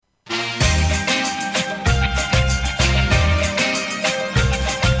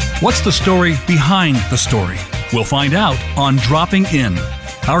What's the story behind the story? We'll find out on Dropping In.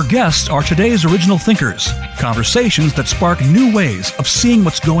 Our guests are today's original thinkers, conversations that spark new ways of seeing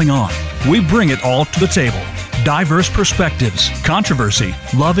what's going on. We bring it all to the table. Diverse perspectives, controversy,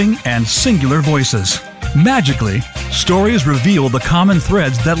 loving and singular voices. Magically, stories reveal the common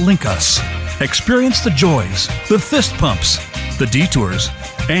threads that link us. Experience the joys, the fist pumps, the detours,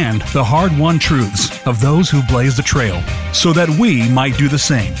 and the hard-won truths of those who blaze the trail so that we might do the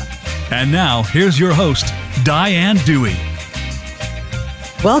same. And now, here's your host, Diane Dewey.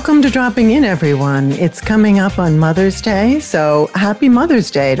 Welcome to Dropping In, everyone. It's coming up on Mother's Day, so happy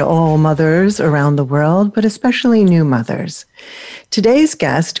Mother's Day to all mothers around the world, but especially new mothers. Today's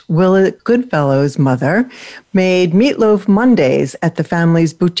guest, Willa Goodfellow's mother, made Meatloaf Mondays at the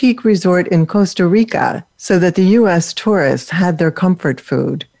family's boutique resort in Costa Rica so that the U.S. tourists had their comfort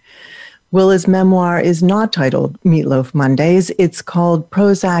food. Willa's memoir is not titled Meatloaf Mondays. It's called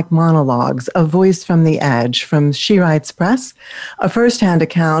Prozac Monologues, A Voice from the Edge, from She Writes Press, a first-hand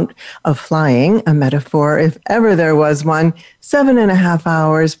account of flying, a metaphor if ever there was one, 7.5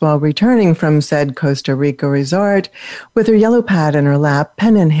 hours while returning from said Costa Rica resort, with her yellow pad in her lap,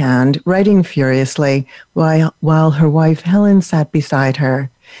 pen in hand, writing furiously, while her wife Helen sat beside her.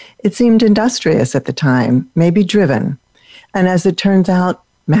 It seemed industrious at the time, maybe driven, and as it turns out,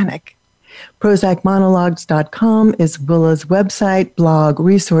 manic. ProzacMonologues.com is Willa's website, blog,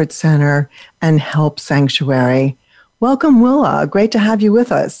 resource center, and help sanctuary. Welcome, Willa. Great to have you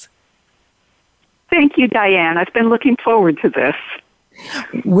with us. Thank you, Diane. I've been looking forward to this.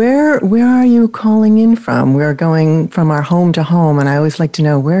 Where are you calling in from? We're going from our home to home, and I always like to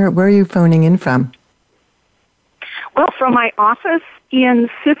know, where are you phoning in from? Well, from my office in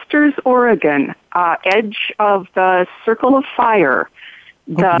Sisters, Oregon, edge of the Circle of Fire.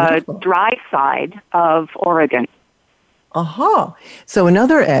 The dry side of Oregon. Aha. So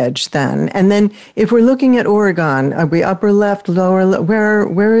another edge then. And then if we're looking at Oregon, are we upper left, lower left?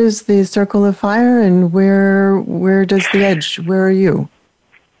 Where is the Circle of Fire and where does the edge? Where are you?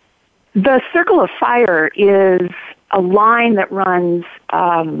 The Circle of Fire is a line that runs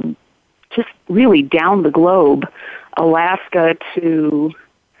just really down the globe, Alaska to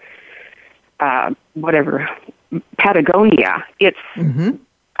Patagonia. It's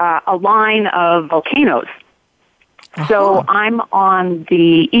a line of volcanoes. Uh-huh. So I'm on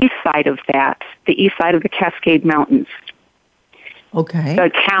the east side of that, the east side of the Cascade Mountains. Okay. The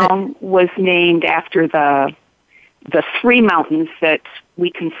town was named after the three mountains that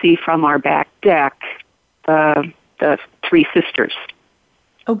we can see from our back deck, the Three Sisters.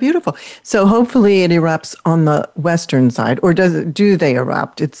 Oh, beautiful. So hopefully it erupts on the western side, or do they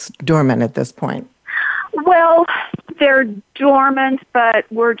erupt? It's dormant at this point. Well, they're dormant, but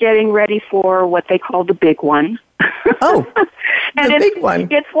we're getting ready for what they call the big one. Oh, and the big one.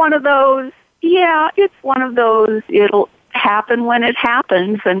 It's one of those, it's one of those, it'll happen when it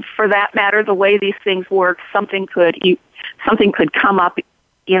happens, and for that matter, the way these things work, something could come up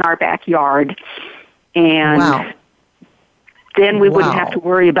in our backyard, and then we wouldn't have to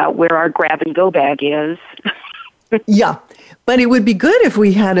worry about where our grab-and-go bag is. Yeah. But it would be good if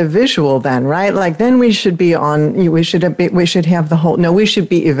we had a visual then, right? Like then we should be we should have the whole, no, we should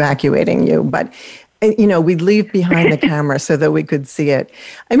be evacuating you. But, we'd leave behind the camera so that we could see it.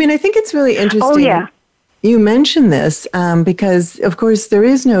 I mean, I think it's really interesting. Oh, yeah. You mentioned this because, of course, there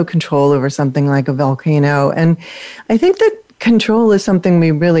is no control over something like a volcano. And I think that control is something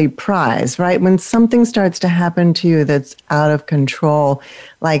we really prize, right? When something starts to happen to you that's out of control,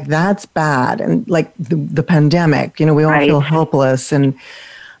 like that's bad. And like the pandemic, we all feel helpless. And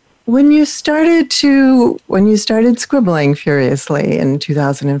when you started scribbling furiously in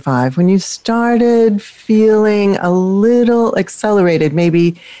 2005, when you started feeling a little accelerated,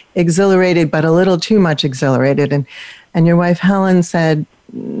 maybe exhilarated, but a little too much exhilarated, and your wife Helen said,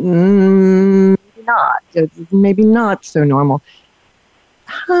 maybe not so normal.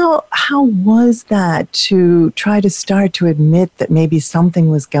 How was that to try to start to admit that maybe something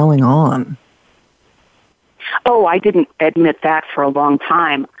was going on? Oh, I didn't admit that for a long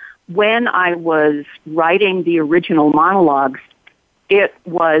time. When I was writing the original monologues, it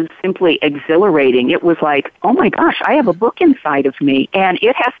was simply exhilarating. It was like, oh my gosh, I have a book inside of me and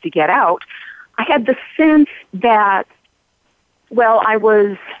it has to get out. I had the sense that, I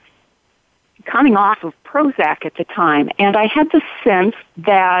was coming off of Prozac at the time, and I had the sense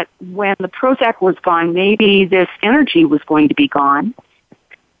that when the Prozac was gone, maybe this energy was going to be gone.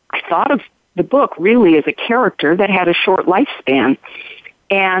 I thought of the book really as a character that had a short lifespan,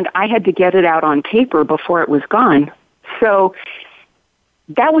 and I had to get it out on paper before it was gone. So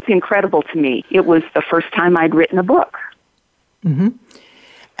that was incredible to me. It was the first time I'd written a book. Mm-hmm.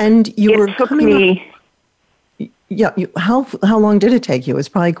 And you were took coming me. up, yeah. How long did it take you? It was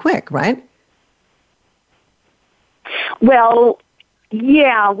probably quick, right? Well,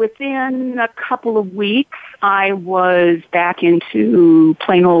 yeah, within a couple of weeks, I was back into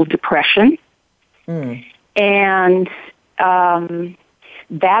plain old depression. And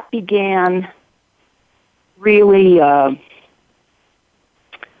that began really a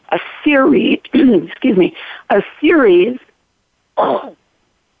series, excuse me, a series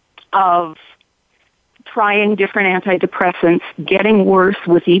of trying different antidepressants, getting worse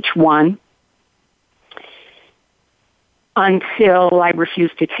with each one, until I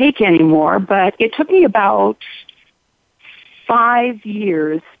refused to take any more. But it took me about 5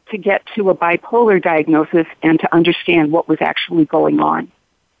 years to get to a bipolar diagnosis and to understand what was actually going on.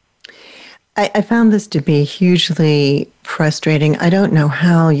 I found this to be hugely frustrating. I don't know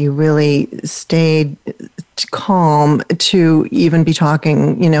how you really stayed calm to even be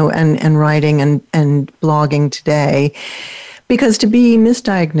talking, and writing and blogging today. Because to be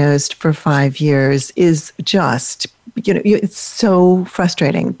misdiagnosed for 5 years is just, it's so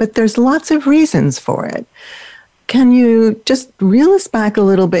frustrating. But there's lots of reasons for it. Can you just reel us back a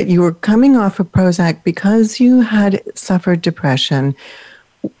little bit? You were coming off of Prozac because you had suffered depression.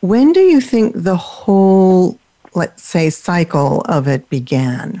 When do you think the whole, let's say, cycle of it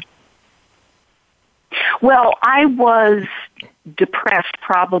began? Well, I was depressed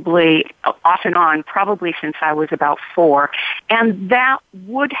probably off and on, probably since I was about 4. And that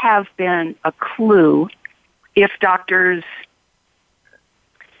would have been a clue if doctors,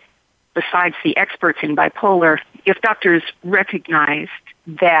 besides the experts in bipolar, if doctors recognized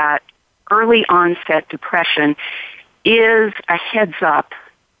that early onset depression is a heads up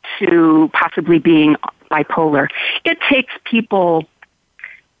to possibly being bipolar. It takes people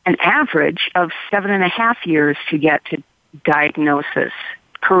an average of 7.5 years to get to diagnosis,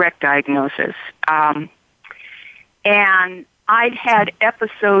 correct diagnosis. And I'd had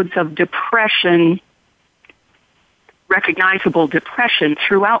episodes of depression, recognizable depression,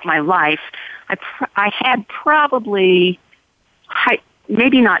 throughout my life. I had probably,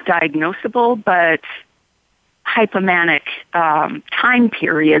 maybe not diagnosable, but hypomanic time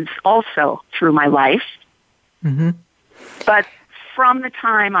periods also through my life. Mm-hmm. But from the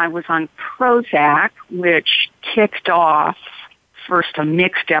time I was on Prozac, which kicked off first a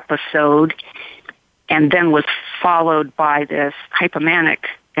mixed episode and then was followed by this hypomanic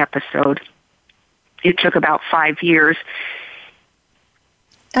episode, it took about 5 years.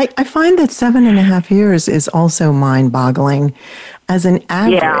 I find that 7.5 years is also mind-boggling as an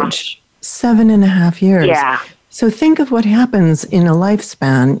average. Yeah. 7.5 years. Yeah. So think of what happens in a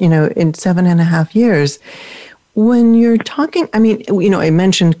lifespan, in 7.5 years. When you're talking, I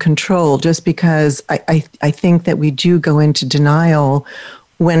mentioned control just because I think that we do go into denial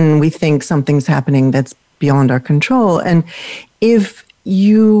when we think something's happening that's beyond our control. And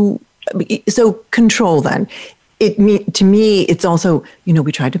so control then. To me, it's also,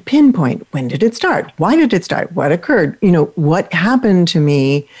 we try to pinpoint, when did it start? Why did it start? What occurred? What happened to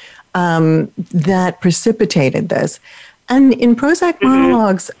me that precipitated this? And in Prozac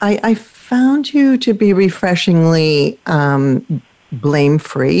Monologues, I found you to be refreshingly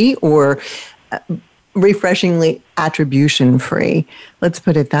blame-free or refreshingly attribution-free. Let's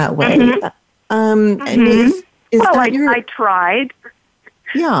put it that way. I tried.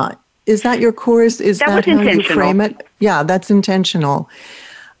 Yeah. Is that your course? Is that how you frame it? Yeah, that's intentional.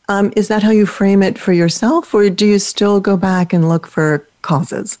 Is that how you frame it for yourself, or do you still go back and look for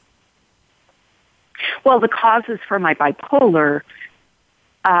causes? Well, the causes for my bipolar,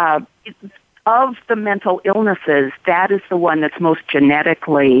 of the mental illnesses, that is the one that's most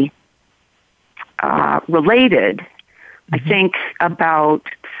genetically related. Mm-hmm. I think about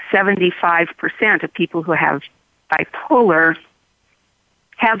 75% of people who have bipolar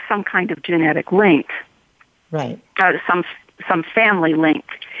have some kind of genetic link, right? Some family link,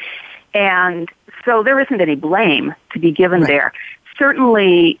 and so there isn't any blame to be given there.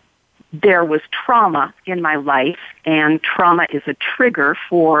 Certainly, there was trauma in my life, and trauma is a trigger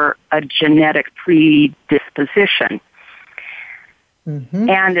for a genetic predisposition. Mm-hmm.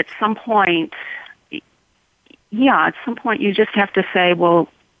 And at some point, you just have to say, well,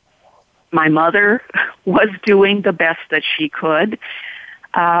 my mother was doing the best that she could.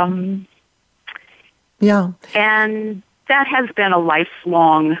 And that has been a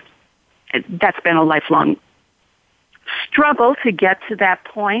lifelong struggle to get to that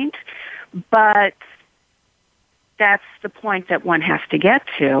point, but that's the point that one has to get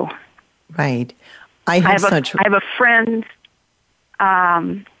to. Right. I have a friend,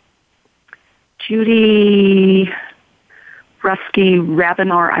 Judy Rusky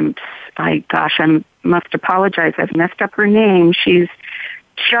Ravenor. I must apologize. I've messed up her name. She's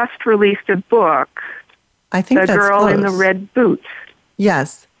just released a book. I think The that's Girl close. in the Red Boots.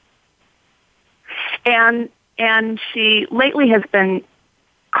 Yes. And she lately has been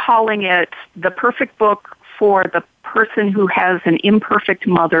calling it the perfect book for the person who has an imperfect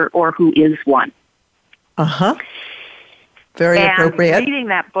mother or who is one. Uh-huh. Very appropriate. Reading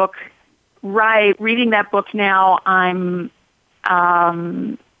that book now, I'm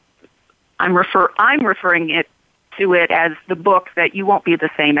referring to it as the book that you won't be the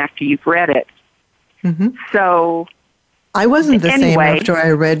same after you've read it. Mm-hmm. So I wasn't the same after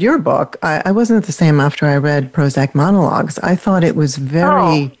I read your book. I wasn't the same after I read Prozac Monologues. I thought it was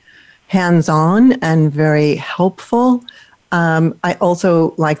very hands-on and very helpful. I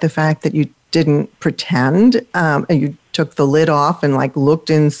also like the fact that you didn't pretend. You took the lid off and looked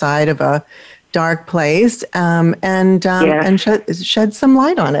inside of a dark place and shed some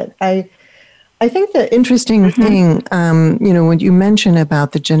light on it. I think the interesting thing, when you mention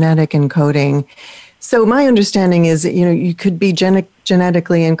about the genetic encoding, so my understanding is that, you could be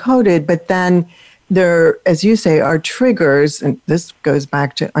genetically encoded, but then there, as you say, are triggers, and this goes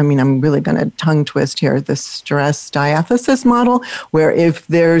back to, I'm really going to tongue twist here, the stress diathesis model, where if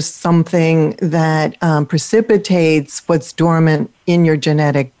there's something that precipitates what's dormant in your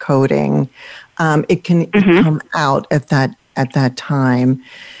genetic coding, it can come out at that time.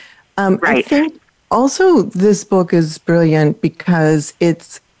 Right. I think also this book is brilliant because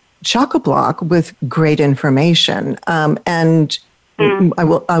it's chock-a-block with great information, and I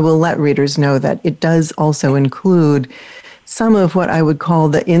will let readers know that it does also include some of what I would call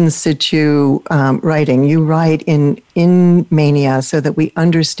the in situ writing. You write in mania so that we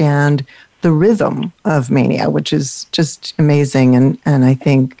understand the rhythm of mania, which is just amazing and I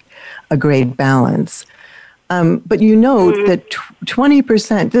think a great balance. But you note that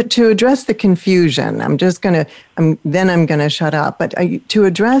 20%, to address the confusion, I'm going to shut up, but to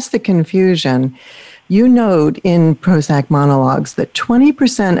address the confusion, you note in Prozac Monologues that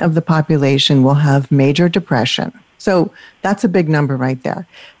 20% of the population will have major depression. So that's a big number right there.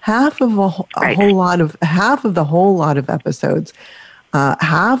 Half of the whole lot of episodes,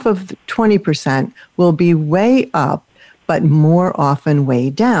 half of the 20% will be way up, but more often way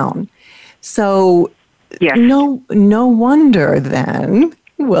down. So yes. No wonder then,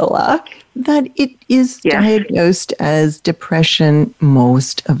 Willa, that it is diagnosed as depression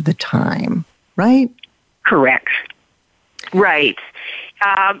most of the time, right? Correct. Right.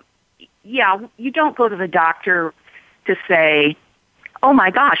 You don't go to the doctor to say, oh my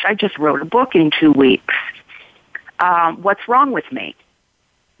gosh, I just wrote a book in 2 weeks. What's wrong with me?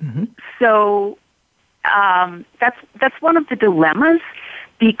 Mm-hmm. So that's one of the dilemmas,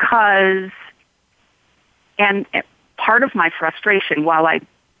 because and part of my frustration, while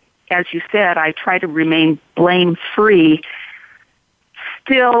as you said, I try to remain blame-free,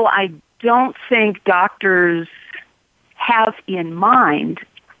 still I don't think doctors have in mind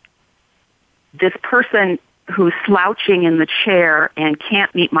this person who's slouching in the chair and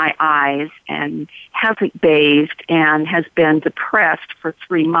can't meet my eyes and hasn't bathed and has been depressed for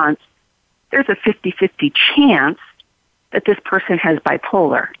 3 months. There's a 50-50 chance that this person has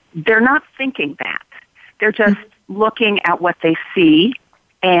bipolar. They're not thinking that. They're just looking at what they see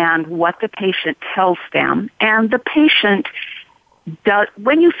and what the patient tells them. And the patient does,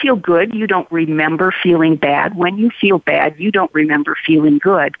 when you feel good, you don't remember feeling bad. When you feel bad, you don't remember feeling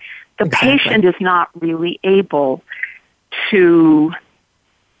good. The patient is not really able to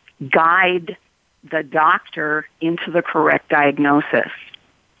guide the doctor into the correct diagnosis.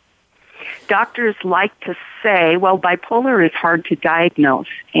 Doctors like to say, well, bipolar is hard to diagnose,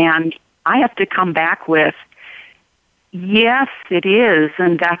 and I have to come back with, yes, it is,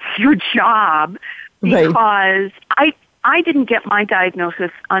 and that's your job, because I didn't get my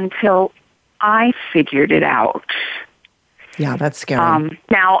diagnosis until I figured it out. Yeah, that's scary.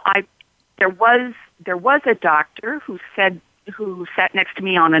 Now, there was a doctor who sat next to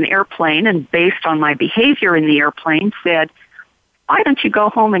me on an airplane, and based on my behavior in the airplane, said, why don't you go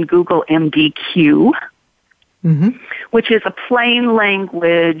home and Google MDQ, which is a plain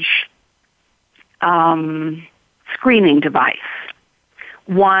language screening device,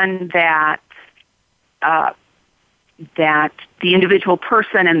 one that the individual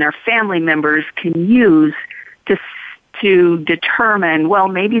person and their family members can use to determine, well,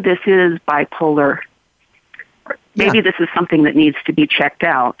 maybe this is bipolar, or maybe this is something that needs to be checked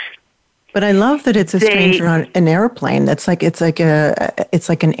out. But I love that it's a stranger on an airplane. It's like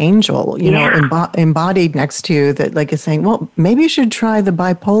an angel, embodied next to you that is saying, well, maybe you should try the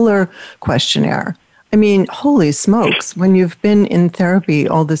bipolar questionnaire. I mean, holy smokes, when you've been in therapy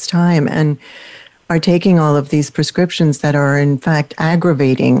all this time and are taking all of these prescriptions that are in fact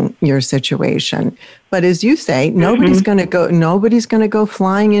aggravating your situation. But as you say, nobody's going to go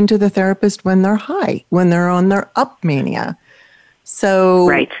flying into the therapist when they're high, when they're on their up mania. So,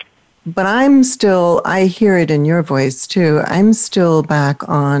 right. But I hear it in your voice too. I'm still back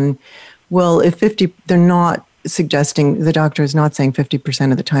on, well, if they're not suggesting, the doctor is not saying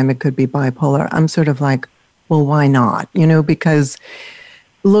 50% of the time it could be bipolar. I'm sort of like, well, why not? Because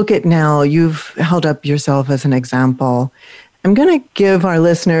look at now, you've held up yourself as an example. I'm going to give our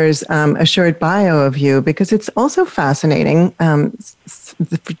listeners a short bio of you because it's also fascinating to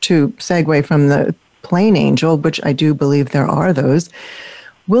segue from the plain angel, which I do believe there are those.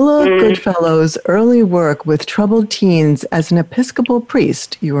 Willa Goodfellow's early work with troubled teens as an Episcopal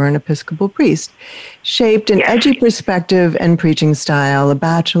priest, you were an Episcopal priest, shaped an edgy perspective and preaching style, a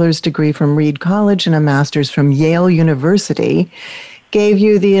bachelor's degree from Reed College and a master's from Yale University, gave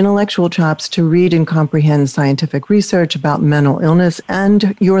you the intellectual chops to read and comprehend scientific research about mental illness,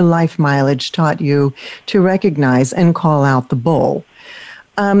 and your life mileage taught you to recognize and call out the bull.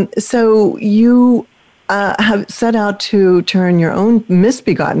 So you have set out to turn your own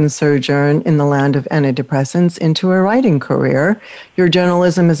misbegotten sojourn in the land of antidepressants into a writing career. Your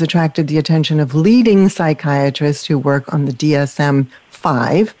journalism has attracted the attention of leading psychiatrists who work on the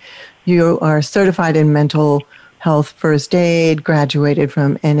DSM-5. You are certified in mental health first aid, graduated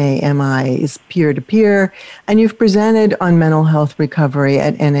from NAMI's peer-to-peer, and you've presented on mental health recovery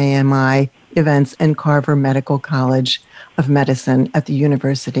at NAMI events and Carver Medical College of Medicine at the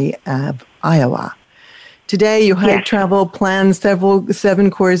University of Iowa. Today, you hike, travel, plan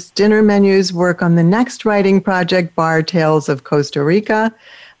 7-course dinner menus, work on the next writing project, Bar Tales of Costa Rica,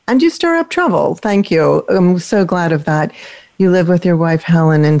 and you stir up trouble. Thank you. I'm so glad of that. You live with your wife,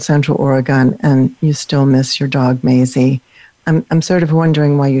 Helen, in Central Oregon, and you still miss your dog, Maisie. I'm sort of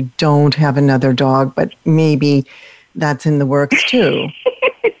wondering why you don't have another dog, but maybe that's in the works, too.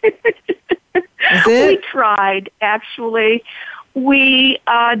 Is it? We tried, actually. We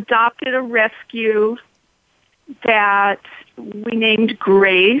adopted a rescue that we named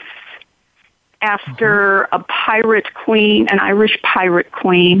Grace after a pirate queen, an Irish pirate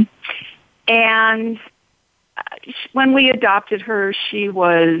queen. And when we adopted her, she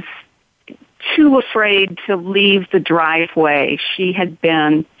was too afraid to leave the driveway. She had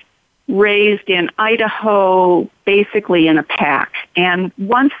been raised in Idaho, basically in a pack. And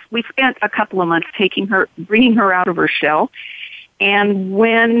once we spent a couple of months bringing her out of her shell. And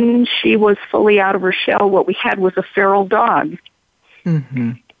when she was fully out of her shell, what we had was a feral dog.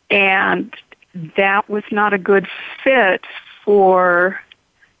 Mm-hmm. And that was not a good fit for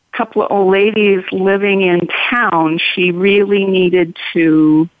a couple of old ladies living in town. She really needed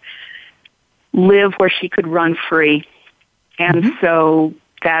to live where she could run free. And so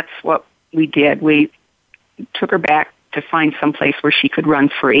that's what we did. We took her back to find some place where she could run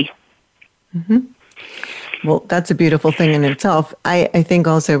free. Mm-hmm. Well, that's a beautiful thing in itself. I think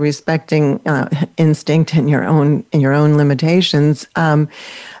also respecting instinct and your own limitations.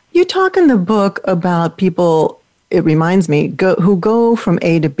 You talk in the book about people, it reminds me, who go from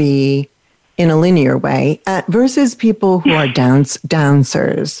A to B in a linear way versus people who are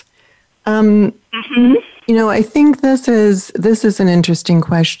downsers. I think this is an interesting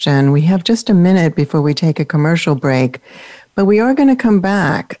question. We have just a minute before we take a commercial break. But we are going to come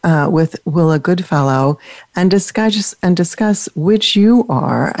back with Willa Goodfellow and discuss which you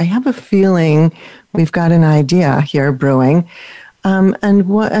are. I have a feeling we've got an idea here brewing,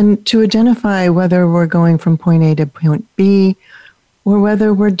 and to identify whether we're going from point A to point B, or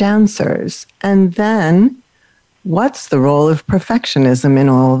whether we're dancers. And then, what's the role of perfectionism in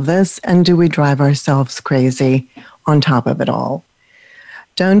all of this? And do we drive ourselves crazy on top of it all?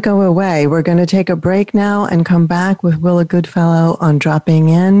 Don't go away. We're going to take a break now and come back with Willa Goodfellow on Dropping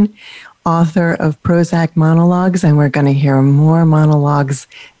In, author of Prozac Monologues, and we're going to hear more monologues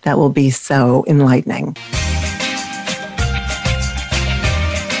that will be so enlightening.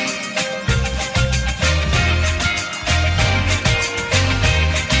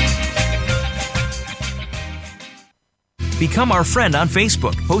 Become our friend on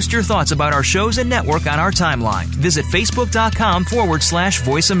Facebook. Post your thoughts about our shows and network on our timeline. Visit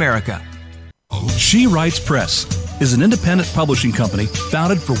Facebook.com/Voice America. She Writes Press is an independent publishing company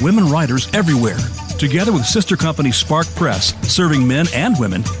founded for women writers everywhere. Together with sister company Spark Press, serving men and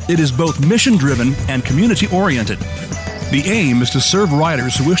women, it is both mission-driven and community-oriented. The aim is to serve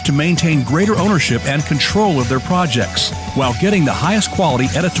writers who wish to maintain greater ownership and control of their projects while getting the highest quality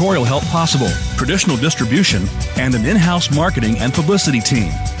editorial help possible, traditional distribution, and an in-house marketing and publicity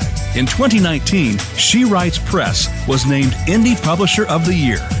team. In 2019, She Writes Press was named Indie Publisher of the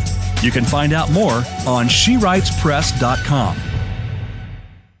Year. You can find out more on shewritespress.com.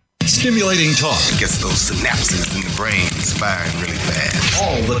 Stimulating talk gets those synapses in the brain firing really fast.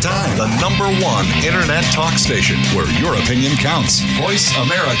 all the time. The #1 internet talk station where your opinion counts.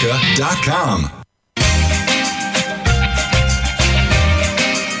 VoiceAmerica.com.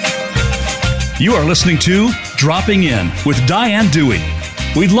 You are listening to Dropping In with Diane Dewey.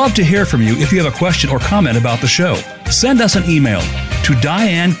 We'd love to hear from you if you have a question or comment about the show. Send us an email to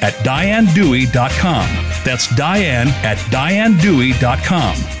diane@dianedewey.com. That's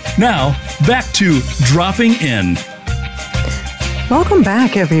diane@dianedewey.com. Now, back to Dropping In. Welcome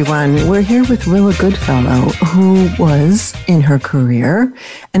back, everyone. We're here with Willa Goodfellow, who was, in her career,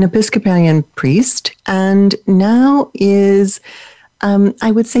 an Episcopalian priest and now is, I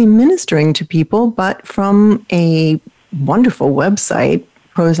would say, ministering to people, but from a wonderful website,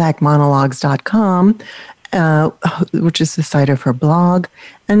 ProzacMonologues.com, which is the site of her blog,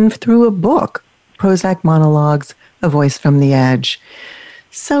 and through a book, Prozac Monologues, A Voice from the Edge.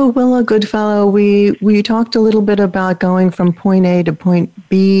 So, Willa Goodfellow, we talked a little bit about going from point A to point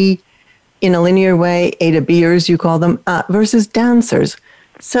B in a linear way, A to Bers, you call them, versus dancers.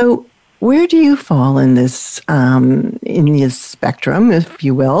 So, where do you fall in this spectrum, if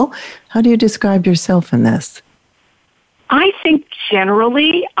you will? How do you describe yourself in this? I think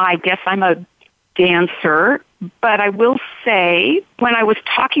generally, I guess I'm a dancer, but I will say when I was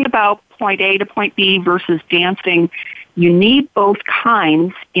talking about point A to point B versus dancing, you need both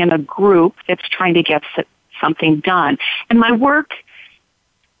kinds in a group that's trying to get something done. And my work,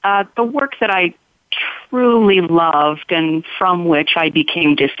 the work that I truly loved and from which I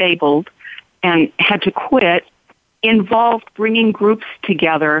became disabled and had to quit, involved bringing groups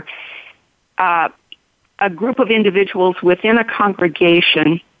together, a group of individuals within a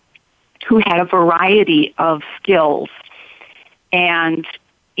congregation who had a variety of skills and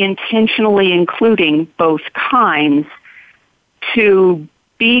intentionally including both kinds to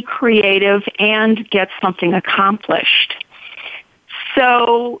be creative and get something accomplished.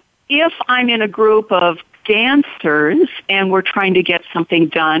 So if I'm in a group of dancers and we're trying to get something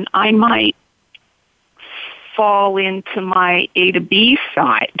done, I might fall into my A to B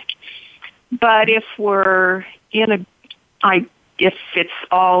side. But if we're if it's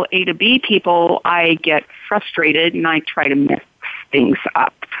all A to B people, I get frustrated and I try to mix things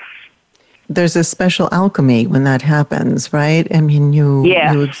up. There's a special alchemy when that happens, right? I mean, you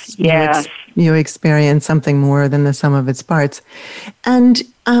experience something more than the sum of its parts. And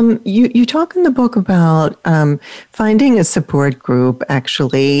you talk in the book about finding a support group,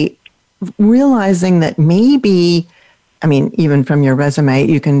 actually, realizing that maybe, I mean, even from your resume,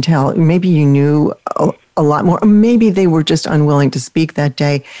 you can tell maybe you knew a lot more. Maybe they were just unwilling to speak that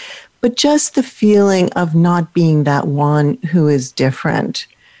day. But just the feeling of not being that one who is different.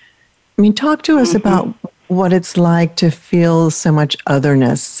 I mean, talk to us about what it's like to feel so much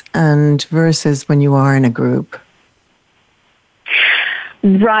otherness and versus when you are in a group.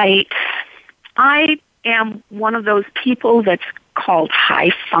 Right. I am one of those people that's called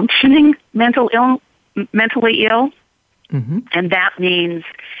high-functioning mentally ill. Mm-hmm. And that means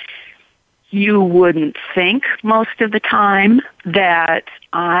you wouldn't think most of the time that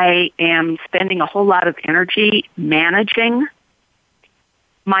I am spending a whole lot of energy managing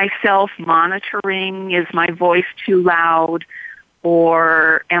myself, monitoring, is my voice too loud,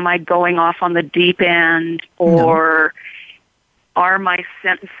 or am I going off on the deep end, or are my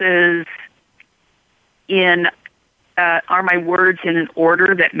sentences are my words in an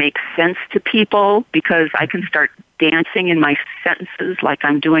order that makes sense to people, because I can start dancing in my sentences like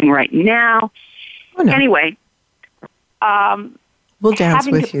I'm doing right now. Oh, no. Anyway. We'll dance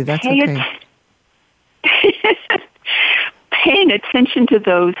with you. That's okay. Paying attention to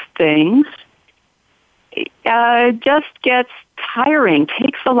those things just gets tiring,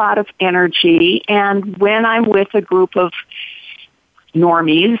 takes a lot of energy, and when I'm with a group of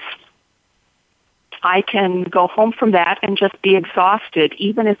normies, I can go home from that and just be exhausted,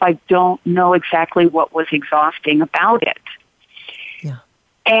 even if I don't know exactly what was exhausting about it. Yeah.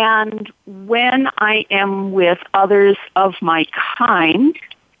 And when I am with others of my kind,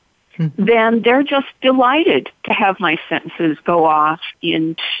 then they're just delighted to have my sentences go off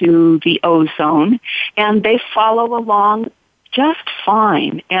into the ozone, and they follow along just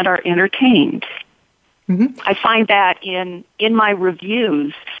fine and are entertained. Mm-hmm. I find that in my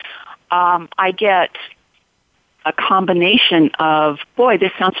reviews, I get a combination of, boy,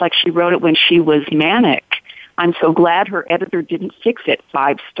 this sounds like she wrote it when she was manic. I'm so glad her editor didn't fix it,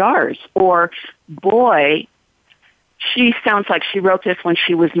 5 stars. Or, boy, She sounds like she wrote this when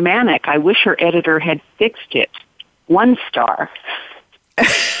she was manic. I wish her editor had fixed it. 1 star.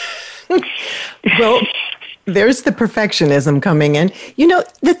 Well, there's the perfectionism coming in. You know,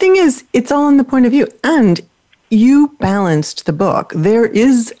 the thing is, it's all in the point of view. And you balanced the book. There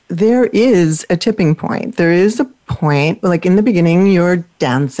is a tipping point. There is a point, like in the beginning, you're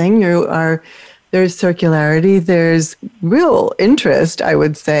dancing, there's circularity, there's real interest, I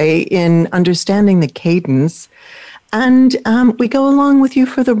would say, in understanding the cadence. And we go along with you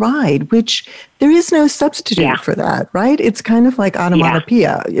for the ride, which there is no substitute for that, right? It's kind of like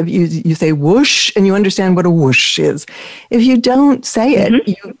onomatopoeia. If you say whoosh and you understand what a whoosh is. If you don't say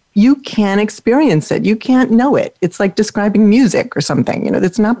it, you can't experience it. You can't know it. It's like describing music or something. You know,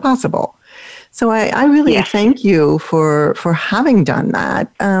 it's not possible. So I really thank you for having done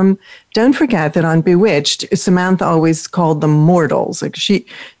that. Don't forget that on Bewitched, Samantha always called them mortals. Like she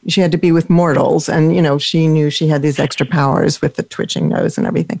had to be with mortals, and you know she knew she had these extra powers with the twitching nose and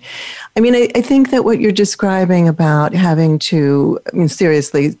everything. I mean, I think that what you're describing about having to, I mean,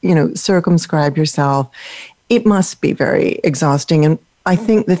 seriously, you know, circumscribe yourself, it must be very exhausting. And I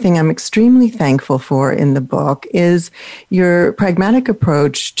think the thing I'm extremely thankful for in the book is your pragmatic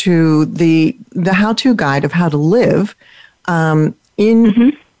approach to the how-to guide of how to live in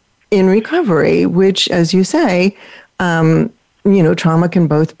recovery, which, as you say, you know, trauma can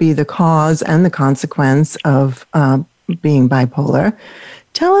both be the cause and the consequence of being bipolar.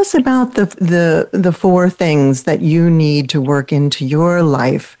 Tell us about the 4 things that you need to work into your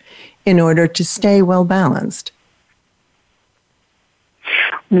life in order to stay well balanced.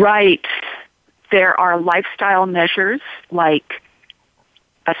 Right. There are lifestyle measures like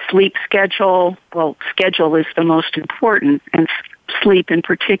a sleep schedule. Well, schedule is the most important, and sleep in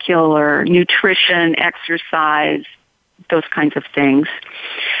particular, nutrition, exercise, those kinds of things.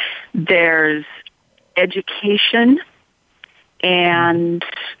 There's education and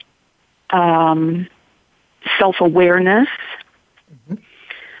self-awareness,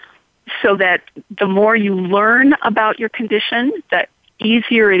 so that the more you learn about your condition, the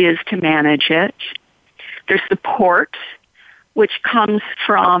easier it is to manage it. There's support, which comes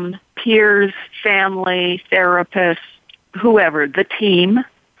from peers, family, therapists, whoever, the team.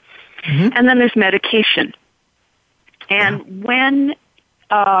 And then there's medication. And when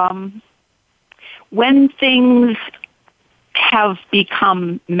things have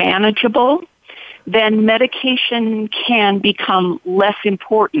become manageable, then medication can become less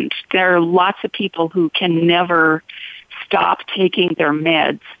important. There are lots of people who can never stop taking their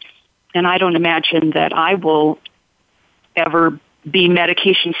meds, and I don't imagine that I will ever be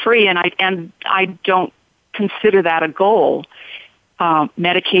medication-free, and I don't consider that a goal.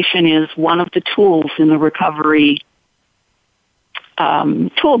 Medication is one of the tools in the recovery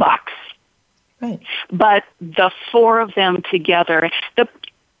toolbox. Right. But the 4 of them together,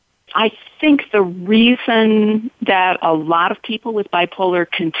 I think the reason that a lot of people with bipolar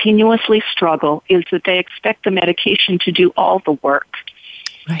continuously struggle is that they expect the medication to do all the work.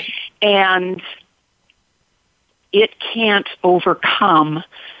 Right. And it can't overcome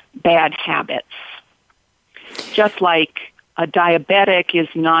bad habits. Just like a diabetic is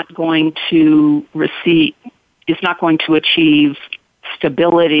not going to achieve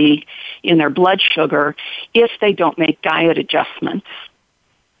stability in their blood sugar if they don't make diet adjustments.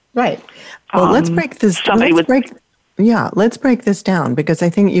 Right. Well, let's break this. Let's break this down, because I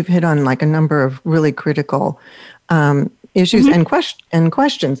think you've hit on like a number of really critical issues and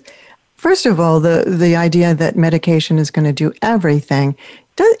questions. First of all, the idea that medication is going to do everything,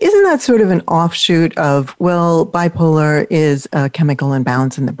 isn't that sort of an offshoot of, well, bipolar is a chemical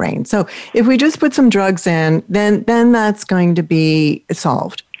imbalance in the brain. So if we just put some drugs in, then that's going to be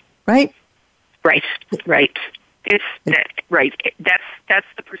solved, right? Right. It's right. That's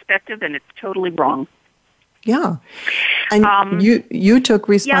the perspective, and it's totally wrong. Yeah, and you took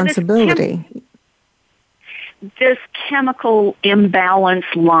responsibility. This chemical imbalance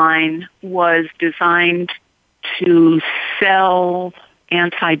line was designed to sell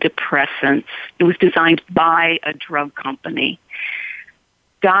antidepressants. It was designed by a drug company.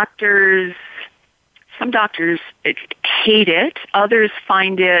 Some doctors hate it. Others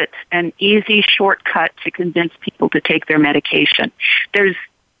find it an easy shortcut to convince people to take their medication. There's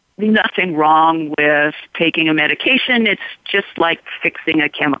nothing wrong with taking a medication. It's just like fixing a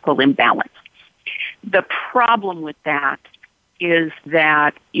chemical imbalance. The problem with that is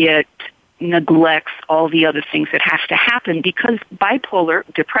that it neglects all the other things that have to happen, because bipolar,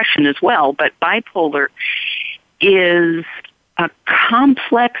 depression as well, but bipolar is a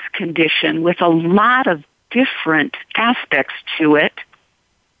complex condition with a lot of different aspects to it.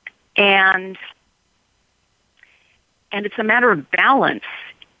 And and it's a matter of balance.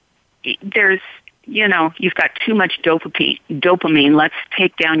 There's, you've got too much dopamine. Let's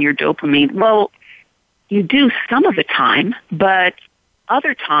take down your dopamine. Well, you do some of the time, but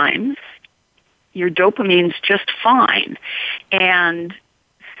other times your dopamine's just fine. And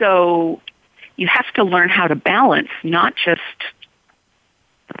so you have to learn how to balance, not just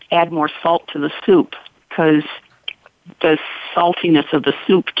add more salt to the soup, because the saltiness of the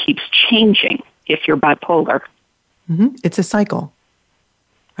soup keeps changing if you're bipolar. Mm-hmm. It's a cycle,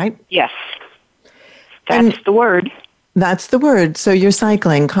 right? Yes. That's the word. That's the word. So you're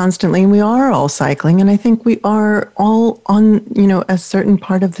cycling constantly, and we are all cycling. And I think we are all on, a certain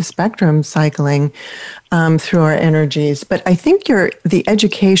part of the spectrum cycling through our energies. But I think the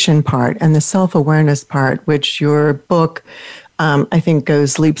education part and the self-awareness part, which your book, I think,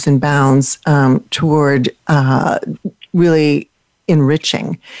 goes leaps and bounds toward really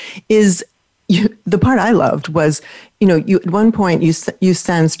enriching, is the part I loved was, you at one point you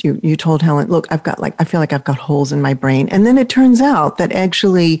sensed, you told Helen, look, I feel like I've got holes in my brain. And then it turns out that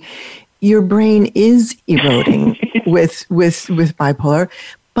actually your brain is eroding with bipolar,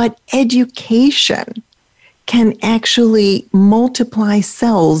 but education can actually multiply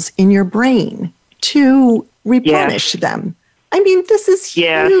cells in your brain to replenish them. I mean, this is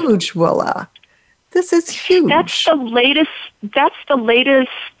huge, Willa. This is huge. That's the latest,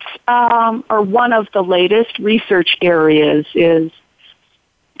 or one of the latest research areas is,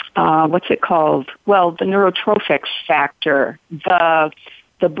 what's it called? Well, the neurotrophic factor, the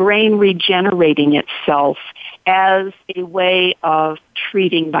brain regenerating itself as a way of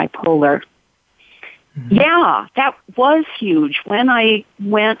treating bipolar. Mm-hmm. Yeah, that was huge. When I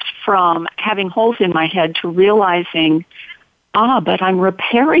went from having holes in my head to realizing, but I'm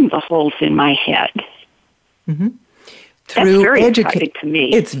repairing the holes in my head. Mm-hmm. That's very exciting to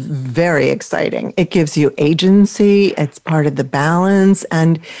me. It's very exciting. It gives you agency. It's part of the balance.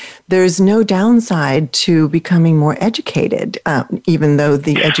 And there's no downside to becoming more educated, even though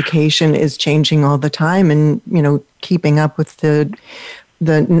the education is changing all the time and, keeping up with the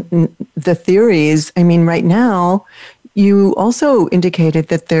theories. I mean, right now, you also indicated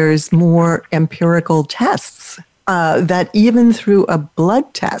that there's more empirical tests. That even through a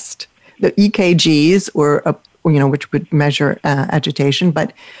blood test, the EKGs which would measure agitation,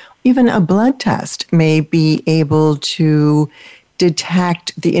 but even a blood test may be able to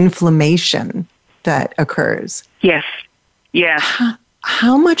detect the inflammation that occurs. Yes. Yes.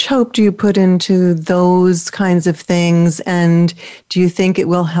 How much hope do you put into those kinds of things? And do you think it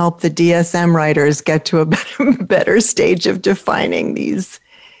will help the DSM writers get to a better stage of defining these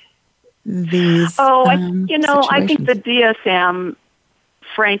I think the DSM,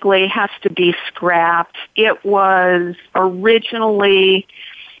 frankly, has to be scrapped. It was originally,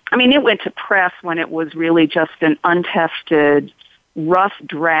 it went to press when it was really just an untested, rough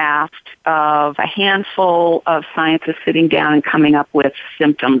draft of a handful of scientists sitting down and coming up with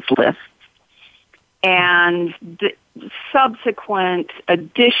symptoms lists. And the subsequent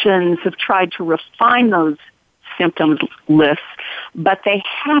additions have tried to refine those symptoms lists, but they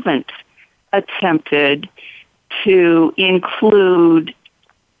haven't attempted to include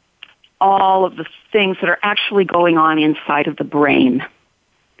all of the things that are actually going on inside of the brain.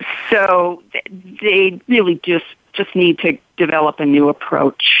 So they really just need to develop a new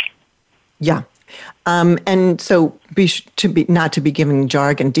approach. Yeah. And so not to be giving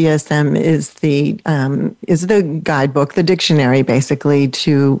jargon, DSM is the guidebook, the dictionary basically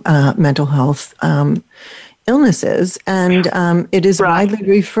to mental health illnesses, and it is widely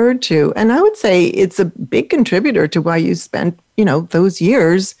referred to. And I would say it's a big contributor to why you spent, those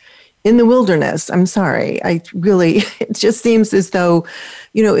years in the wilderness. I'm sorry. It just seems as though,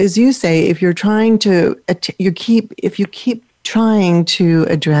 as you say, if you're trying to, if you keep trying to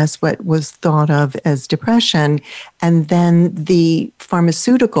address what was thought of as depression, and then the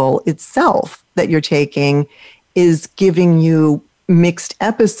pharmaceutical itself that you're taking is giving you mixed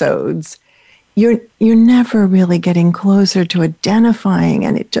episodes, you're never really getting closer to identifying,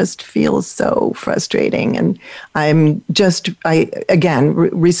 and it just feels so frustrating. And I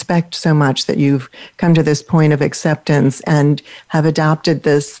respect so much that you've come to this point of acceptance and have adopted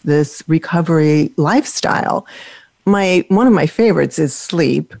this recovery lifestyle. One of my favorites is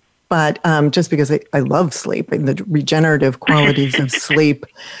sleep, but just because I love sleep and the regenerative qualities of sleep.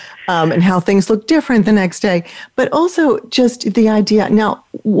 And how things look different the next day, but also just the idea. Now,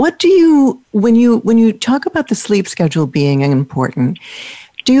 what do you, when you talk about the sleep schedule being important,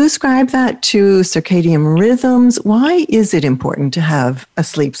 do you ascribe that to circadian rhythms? Why is it important to have a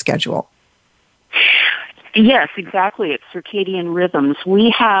sleep schedule? Yes, exactly. It's circadian rhythms. We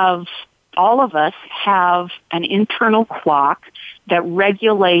have all of us have an internal clock that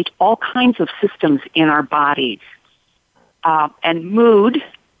regulate all kinds of systems in our bodies. And mood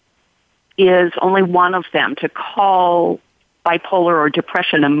is only one of them. To call bipolar or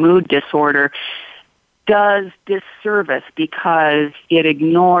depression a mood disorder does disservice because it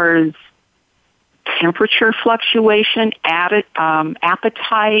ignores temperature fluctuation,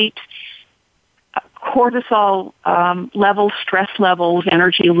 appetite, cortisol levels, stress levels,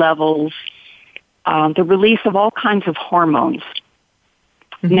 energy levels, the release of all kinds of hormones.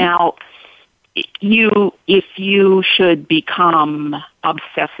 Mm-hmm. Now, if you should become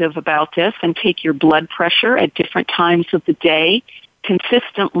obsessive about this and take your blood pressure at different times of the day,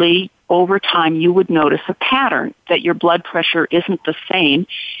 consistently over time you would notice a pattern that your blood pressure isn't the same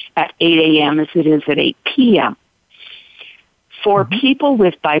at 8 a.m. as it is at 8 p.m. For people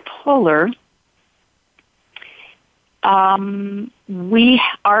with bipolar,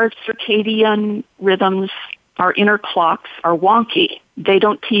 our circadian rhythms, our inner clocks are wonky. They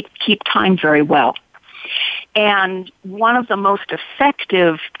don't keep time very well. And one of the most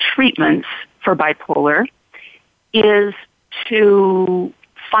effective treatments for bipolar is to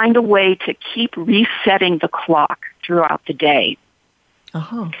find a way to keep resetting the clock throughout the day.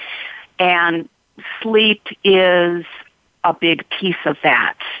 Uh-huh. And sleep is a big piece of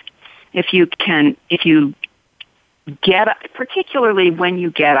that. If you get up, particularly when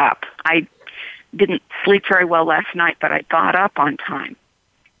you get up. I didn't sleep very well last night, but I got up on time.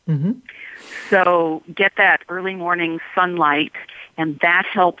 Mm-hmm. So get that early morning sunlight, and that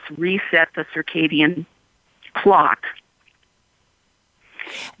helps reset the circadian clock.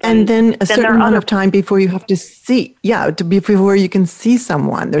 And then a certain amount of time before you have to see, before you can see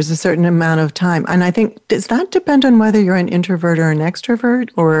someone, there's a certain amount of time. And I think, does that depend on whether you're an introvert or an extrovert?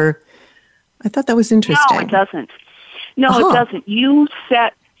 Or I thought that was interesting. No, it doesn't. It doesn't. You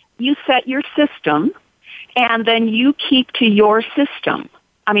set your system, and then you keep to your system.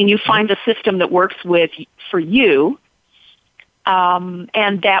 I mean, you find a system that works for you,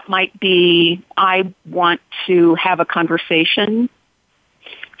 and that might be, I want to have a conversation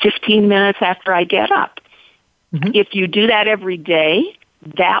 15 minutes after I get up. Mm-hmm. If you do that every day,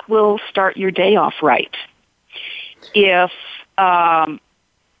 that will start your day off right. If I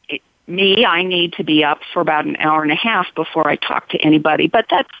need to be up for about an hour and a half before I talk to anybody, but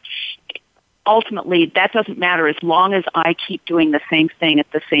that doesn't matter as long as I keep doing the same thing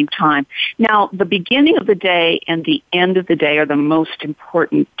at the same time. Now, the beginning of the day and the end of the day are the most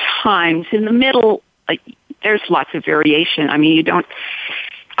important times. In the middle, there's lots of variation. I mean,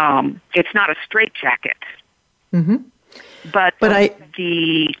 it's not a straitjacket. Mm-hmm. But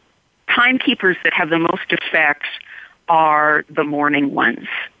the timekeepers that have the most effect are the morning ones.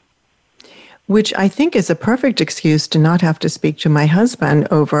 Which I think is a perfect excuse to not have to speak to my husband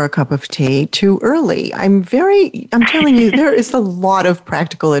over a cup of tea too early. I'm telling you, there is a lot of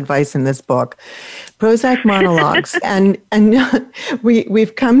practical advice in this book. Prozac Monologues. and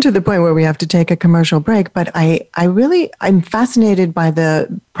we've come to the point where we have to take a commercial break, but I'm fascinated by the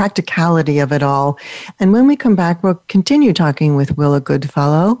practicality of it all. And when we come back, we'll continue talking with Willa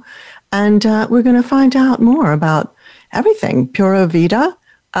Goodfellow, and we're going to find out more about everything, Pura Vida,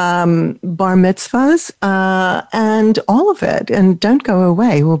 bar mitzvahs, and all of it. And don't go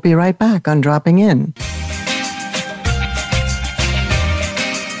away. We'll be right back on Dropping In.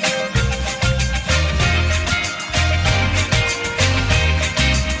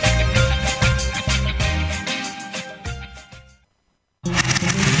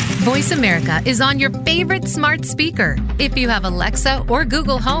 Voice America is on your favorite smart speaker. If you have Alexa or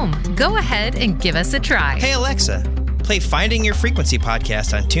Google Home, go ahead and give us a try. Hey, Alexa, play Finding Your Frequency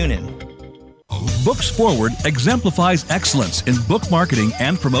podcast on TuneIn. Books Forward exemplifies excellence in book marketing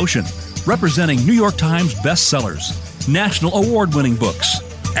and promotion, representing New York Times bestsellers, national award-winning books,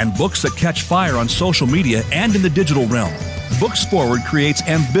 and books that catch fire on social media and in the digital realm. Books Forward creates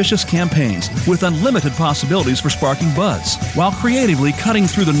ambitious campaigns with unlimited possibilities for sparking buzz, while creatively cutting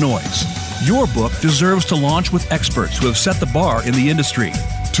through the noise. Your book deserves to launch with experts who have set the bar in the industry.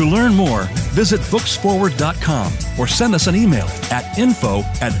 To learn more, visit booksforward.com or send us an email at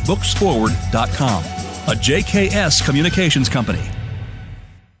info@booksforward.com. A JKS Communications company.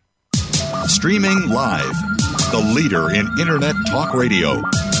 Streaming live, the leader in Internet talk radio,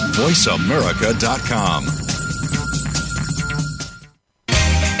 voiceamerica.com.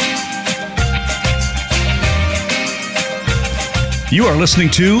 You are listening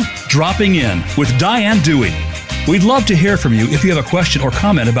to Dropping In with Diane Dewey. We'd love to hear from you if you have a question or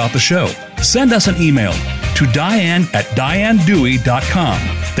comment about the show. Send us an email to diane@dianedewey.com.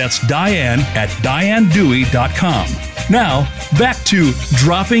 That's Diane@dianedewey.com. Now, back to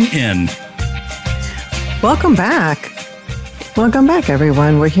Dropping In. Welcome back. Welcome back,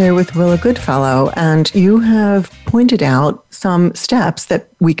 everyone. We're here with Willa Goodfellow, and you have pointed out some steps that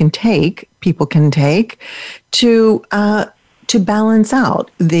we can take, people can take, to balance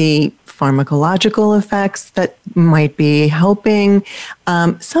out the pharmacological effects that might be helping.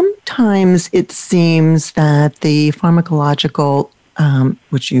 Sometimes it seems that the pharmacological,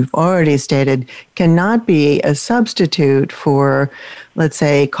 which you've already stated, cannot be a substitute for, let's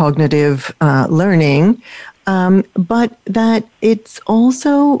say, cognitive learning, but that it's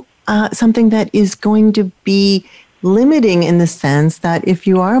also something that is going to be limiting in the sense that if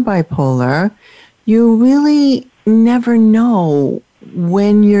you are bipolar, you really never know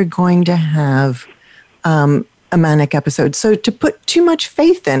when you're going to have a manic episode. So to put too much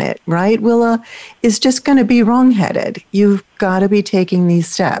faith in it, right, Willa, is just going to be wrong-headed. You've got to be taking these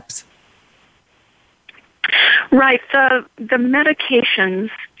steps. Right. The medications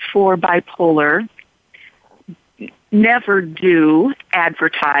for bipolar never do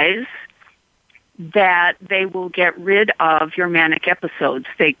advertise that they will get rid of your manic episodes.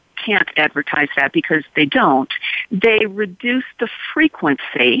 They can't advertise that because they don't. They reduce the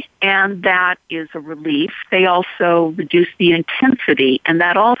frequency, and that is a relief. They also reduce the intensity, and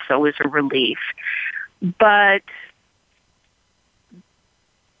that also is a relief. But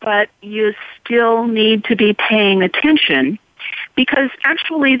you still need to be paying attention, because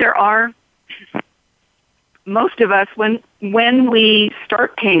actually there are, most of us, when we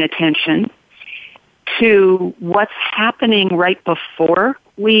start paying attention to what's happening right before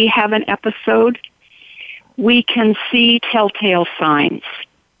we have an episode, we can see telltale signs.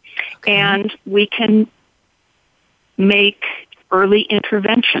 Okay. And we can make early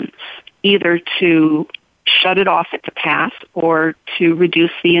interventions, either to shut it off at the pass or to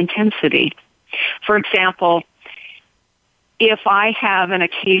reduce the intensity. For example, if I have an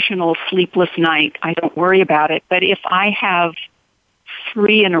occasional sleepless night, I don't worry about it. But if I have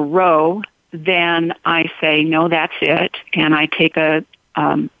 3 in a row, then I say, no, that's it, and I take a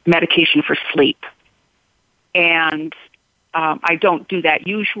medication for sleep. And I don't do that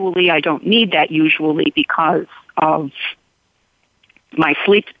usually. I don't need that usually because of my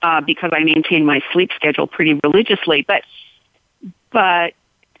sleep, because I maintain my sleep schedule pretty religiously. But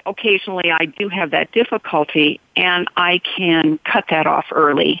occasionally I do have that difficulty, and I can cut that off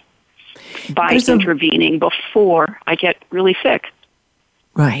early by intervening before I get really sick.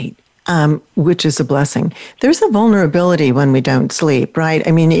 Right. Which is a blessing. There's a vulnerability when we don't sleep, right?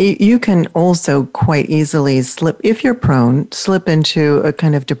 I mean, you can also quite easily slip, if you're prone, slip into a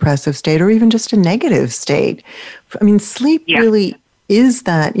kind of depressive state or even just a negative state. I mean, sleep really is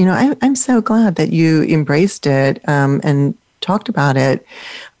that, I'm so glad that you embraced it and talked about it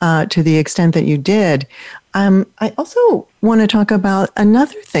to the extent that you did. I also want to talk about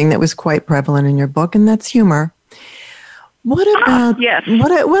another thing that was quite prevalent in your book, and that's humor. What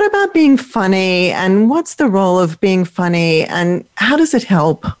about being funny, and what's the role of being funny, and how does it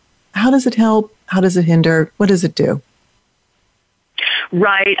help? How does it help? How does it hinder? What does it do?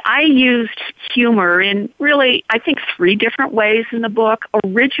 Right. I used humor in really, I think, 3 different ways in the book.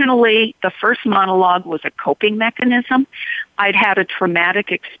 Originally, the first monologue was a coping mechanism. I'd had a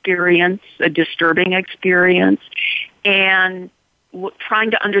traumatic experience, a disturbing experience, and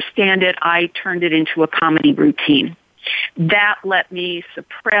trying to understand it, I turned it into a comedy routine. That let me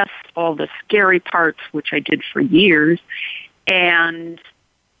suppress all the scary parts, which I did for years, and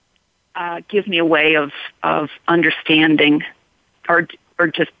give me a way of understanding or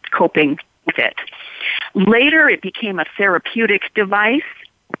just coping with it. Later, it became a therapeutic device.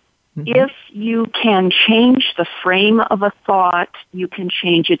 Mm-hmm. If you can change the frame of a thought, you can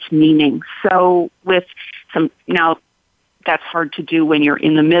change its meaning. So now that's hard to do when you're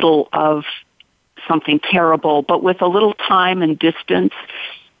in the middle of something terrible, but with a little time and distance,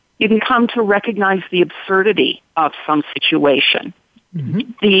 you can come to recognize the absurdity of some situation.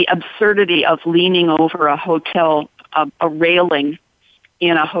 Mm-hmm. The absurdity of leaning over a hotel, a railing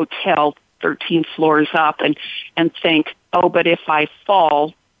in a hotel 13 floors up and think, oh, but if I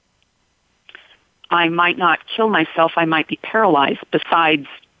fall, I might not kill myself, I might be paralyzed. Besides,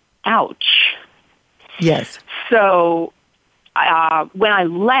 ouch. Yes. So when I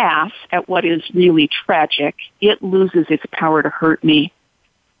laugh at what is really tragic, it loses its power to hurt me.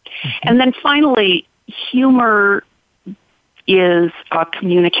 Mm-hmm. And then finally, humor is a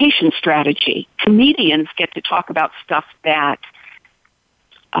communication strategy. Comedians get to talk about stuff that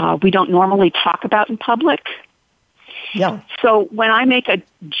we don't normally talk about in public. Yeah. So when I make a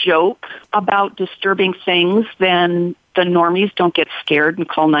joke about disturbing things, then the normies don't get scared and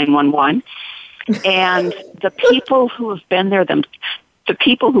call 911. And the people who have been there, the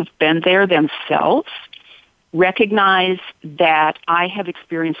people who've been there themselves recognize that I have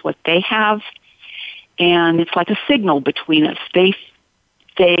experienced what they have, and it's like a signal between us.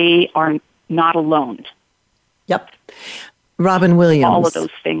 They are not alone. Yep. Robin Williams. All of those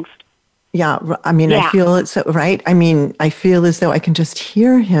things. Yeah, I mean, I feel it's so, right. I mean, I feel as though I can just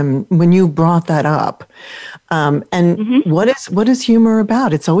hear him when you brought that up. And what is humor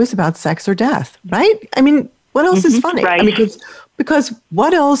about? It's always about sex or death, right? I mean, what else is funny? Right. I mean, because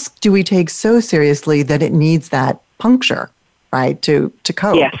what else do we take so seriously that it needs that puncture, right, to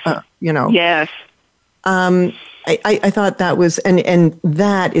cope? Yes. Yes. I thought that was, and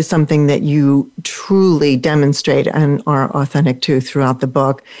that is something that you truly demonstrate and are authentic to throughout the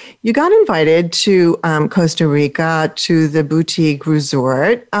book. You got invited to Costa Rica, to the boutique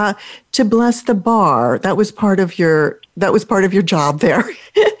resort, to bless the bar. That was part of your job there.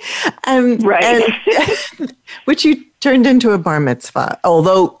 Right. And, which you turned into a bar mitzvah,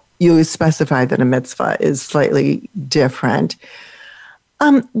 although you specified that a mitzvah is slightly different.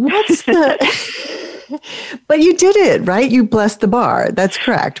 What's the... But you did it, right? You blessed the bar. That's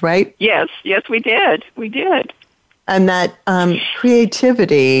correct, right? Yes, we did. We did. And that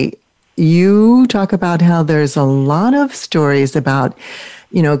creativity, you talk about how there's a lot of stories about,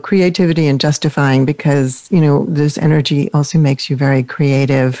 creativity and justifying because, this energy also makes you very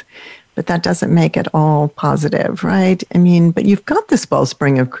creative, but that doesn't make it all positive, right? I mean, but you've got this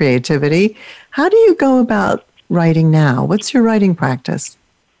wellspring of creativity. How do you go about writing now? What's your writing practice?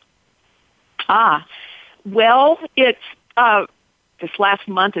 Well, it's this last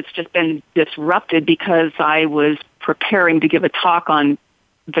month it's just been disrupted because I was preparing to give a talk on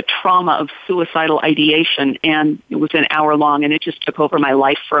the trauma of suicidal ideation, and it was an hour long, and it just took over my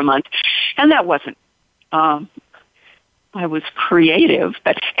life for a month. And that wasn't, I was creative.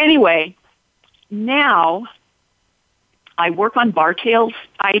 But anyway, now I work on bar tales.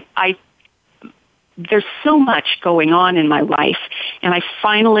 There's so much going on in my life, and I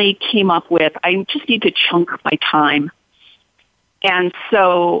finally came up with, I just need to chunk my time. And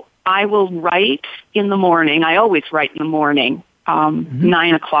so I will write in the morning. I always write in the morning.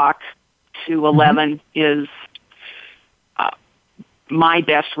 9 o'clock to 11 is my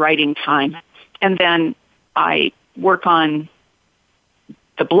best writing time. And then I work on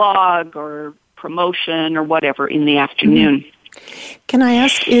the blog or promotion or whatever in the afternoon. Can I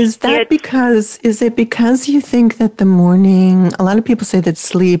ask, is it because you think that the morning, a lot of people say that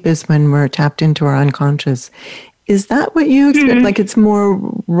sleep is when we're tapped into our unconscious. Is that what you experience? Like it's more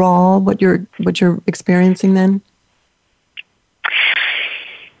raw, what you're experiencing then?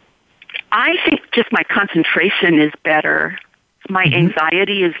 I think just my concentration is better. My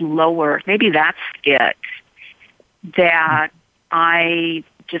anxiety is lower. Maybe that's it. That I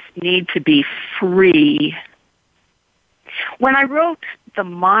just need to be free. When I wrote the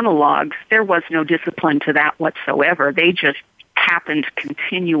monologues, there was no discipline to that whatsoever. They just happened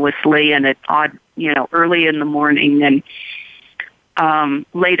continuously and at odd, early in the morning and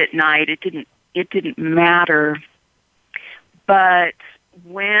late at night. It didn't matter. But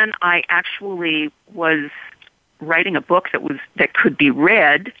when I actually was writing a book that could be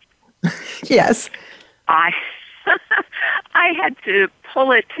read, yes, I had to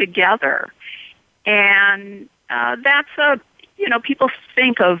pull it together. And that's people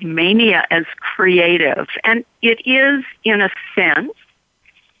think of mania as creative, and it is in a sense,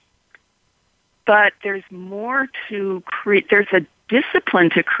 but there's more to there's a discipline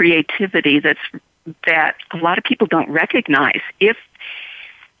to creativity that a lot of people don't recognize. If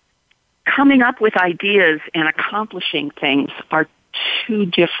coming up with ideas and accomplishing things are two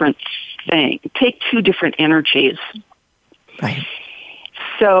different things, take two different energies. Right.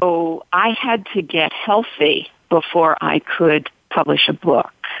 So I had to get healthy before I could publish a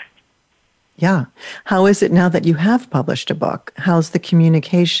book. Yeah. How is it now that you have published a book? How's the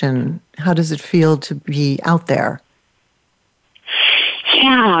communication? How does it feel to be out there?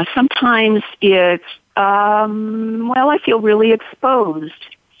 Yeah, sometimes it's, I feel really exposed.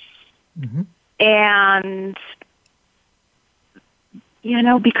 And,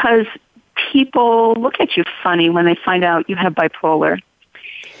 because people look at you funny when they find out you have bipolar.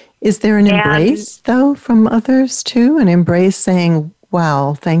 Is there an embrace, though, from others, too? An embrace saying,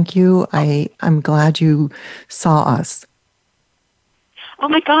 wow, thank you. I'm glad you saw us. Oh,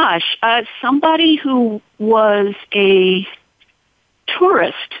 my gosh. Somebody who was a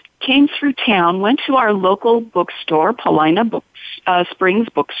tourist came through town, went to our local bookstore, Paulina Springs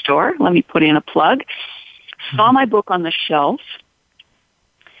Bookstore. Let me put in a plug. Saw my book on the shelf,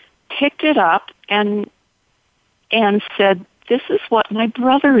 picked it up, and said, this is what my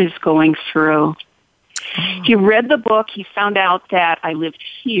brother is going through. He read the book. He found out that I lived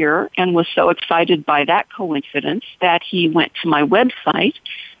here and was so excited by that coincidence that he went to my website,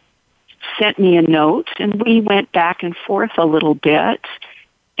 sent me a note, and we went back and forth a little bit.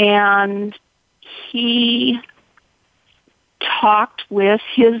 And he talked with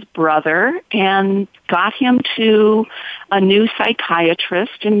his brother and got him to a new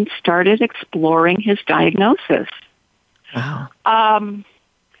psychiatrist and started exploring his diagnosis. Wow.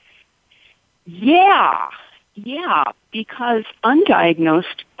 Yeah, because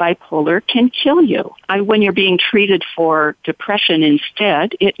undiagnosed bipolar can kill you. When you're being treated for depression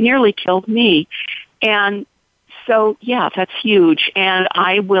instead, it nearly killed me. And so, yeah, that's huge. And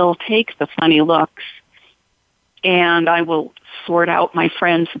I will take the funny looks and I will sort out my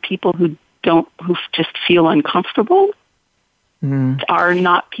friends, the people who just feel uncomfortable are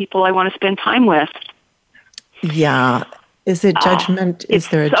not people I want to spend time with. Yeah. Is it judgment? Is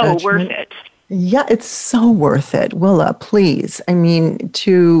there a judgment? It's so worth it. Yeah, it's so worth it. Willa, please. I mean,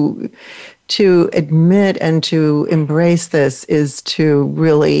 to admit and to embrace this is to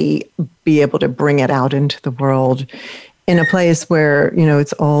really be able to bring it out into the world in a place where,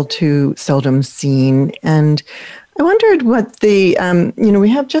 it's all too seldom seen. And I wondered what we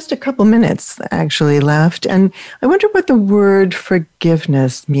have just a couple minutes actually left. And I wonder what the word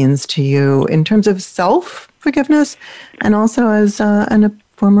forgiveness means to you in terms of self-forgiveness and also as a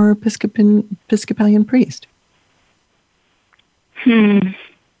former Episcopalian priest. I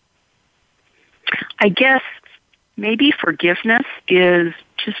guess maybe forgiveness is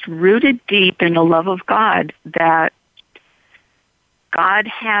just rooted deep in the love of God that God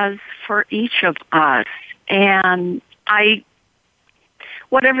has for each of us. And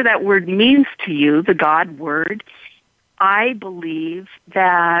whatever that word means to you, the God word, I believe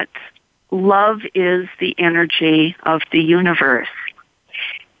that love is the energy of the universe.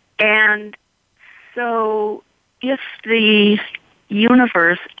 And so if the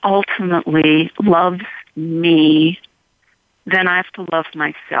universe ultimately loves me, then I have to love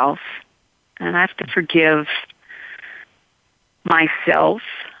myself, and I have to forgive myself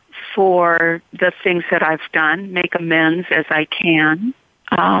for the things that I've done, make amends as I can,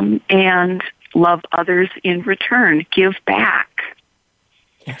 and love others in return, give back.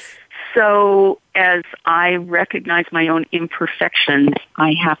 Yes. So as I recognize my own imperfections,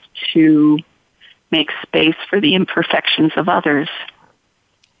 I have to make space for the imperfections of others.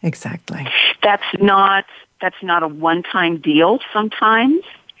 Exactly. That's not a one-time deal sometimes.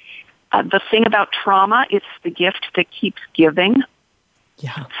 The thing about trauma, it's the gift that keeps giving.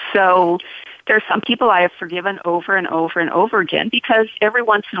 Yeah. So there's some people I have forgiven over and over and over again because every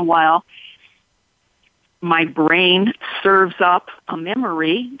once in a while my brain serves up a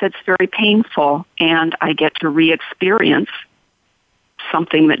memory that's very painful and I get to re-experience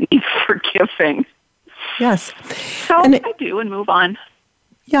something that needs forgiving. Yes. So I do and move on.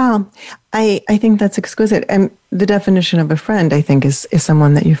 Yeah, I think that's exquisite. And the definition of a friend, I think, is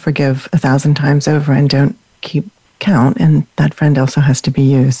someone that you forgive 1,000 times over and don't keep count. And that friend also has to be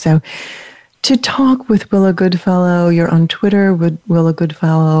you. So to talk with Willa Goodfellow, you're on Twitter with Willa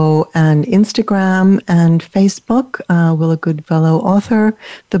Goodfellow and Instagram and Facebook, Willa Goodfellow author.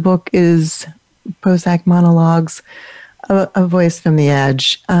 The book is Prozac Monologues, a voice from the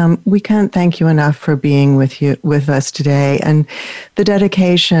edge. We can't thank you enough for being with us today. And the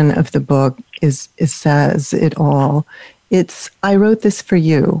dedication of the book says it all. It's, I wrote this for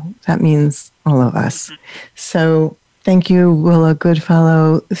you. That means all of us. So thank you, Willa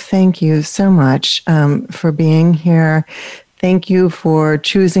Goodfellow. Thank you so much for being here. Thank you for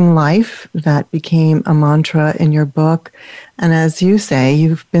choosing life. That became a mantra in your book. And as you say,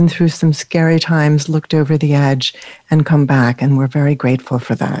 you've been through some scary times, looked over the edge, and come back. And we're very grateful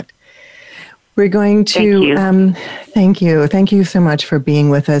for that. We're going to thank you. Thank you so much for being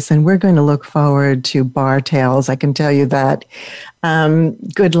with us. And we're going to look forward to Bar Tales. I can tell you that.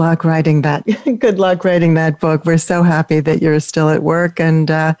 Good luck writing that. Good luck writing that book. We're so happy that you're still at work and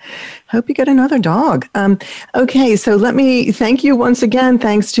hope you get another dog. Okay, so let me thank you once again.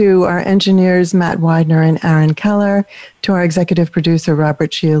 Thanks to our engineers, Matt Widener and Aaron Keller, to our executive producer,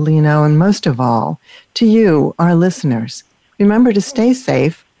 Robert Ciolino, and most of all, to you, our listeners. Remember to stay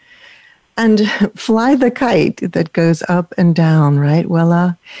safe and fly the kite that goes up and down, right,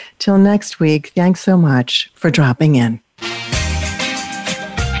 Willa? Till next week, thanks so much for dropping in.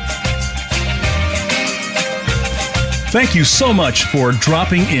 Thank you so much for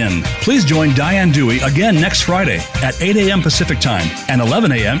dropping in. Please join Diane Dewey again next Friday at 8 a.m. Pacific Time and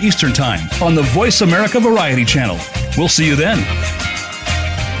 11 a.m. Eastern Time on the Voice America Variety Channel. We'll see you then.